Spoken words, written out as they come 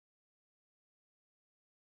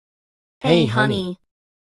Hey, Hey, honey. honey.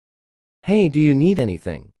 Hey, do you need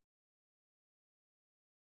anything?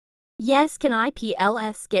 Yes, can I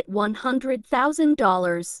PLS get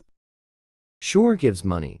 $100,000? Sure gives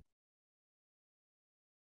money.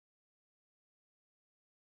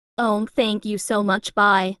 Oh, thank you so much.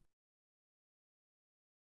 Bye.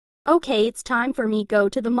 Okay, it's time for me go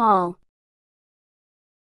to the mall.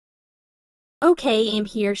 Okay, and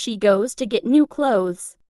here she goes to get new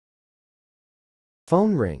clothes.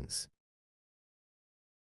 Phone rings.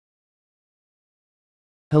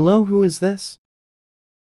 Hello, who is this?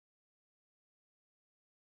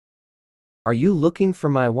 Are you looking for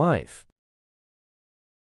my wife?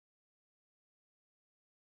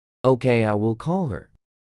 Okay, I will call her.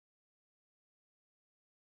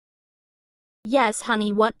 Yes,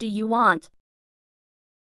 honey, what do you want?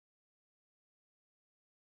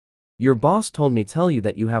 Your boss told me tell you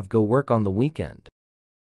that you have go work on the weekend.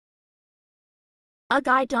 A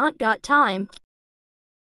guy don't got time.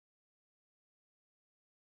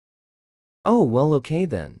 Oh, well, okay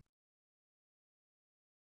then.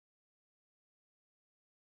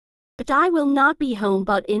 But I will not be home,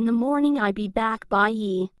 but in the morning I be back by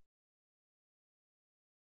ye.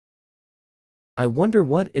 I wonder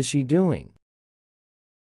what is she doing?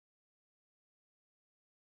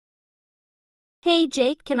 Hey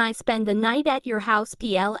Jake, can I spend the night at your house?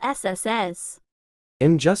 PLSSS.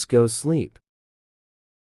 Just go sleep.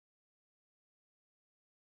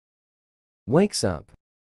 Wakes up.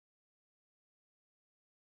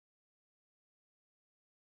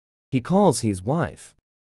 He calls his wife.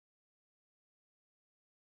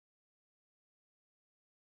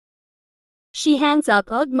 She hangs up.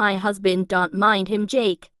 Ugh, my husband don't mind him,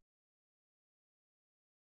 Jake.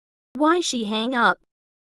 Why she hang up?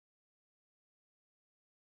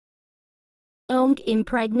 I'm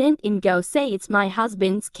pregnant and go say it's my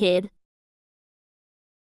husband's kid.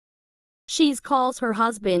 She's calls her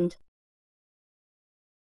husband.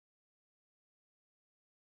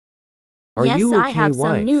 Are Yes, you I okay, have some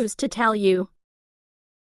wife? news to tell you.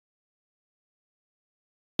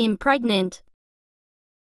 I'm pregnant.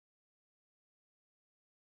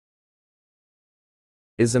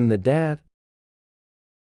 Is him the dad?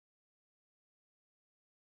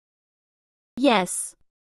 Yes.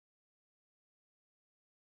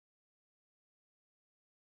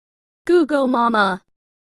 Google mama.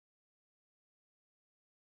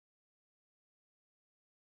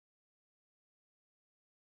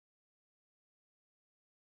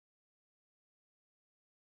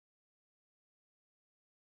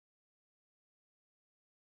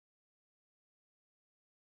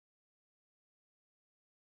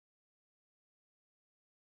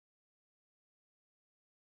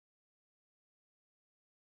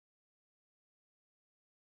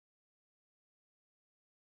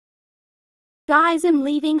 Guys, I'm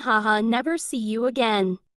leaving, haha, never see you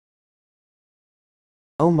again.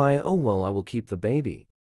 Oh my, oh well, I will keep the baby.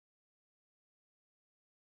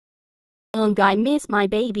 I miss my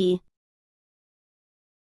baby.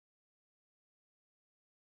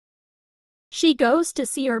 She goes to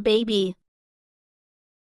see her baby.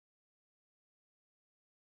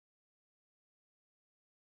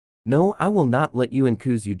 No, I will not let you in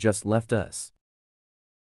 'cause you just left us.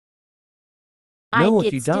 I No, if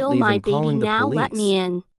get you don't still leave, my I'm baby calling the now, let me police.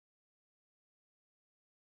 in.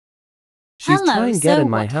 She's Hello, trying to get so in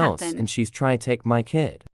my what house happened? and she's trying to take my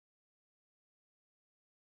kid.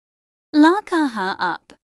 Lock her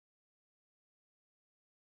up.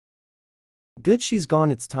 Good, she's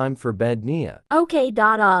gone, it's time for bed, Nia. Okay,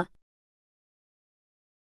 Dada.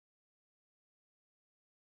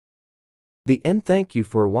 The end. Thank you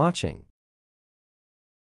for watching.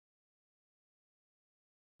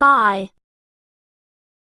 Bye.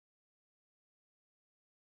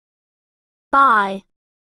 Bye.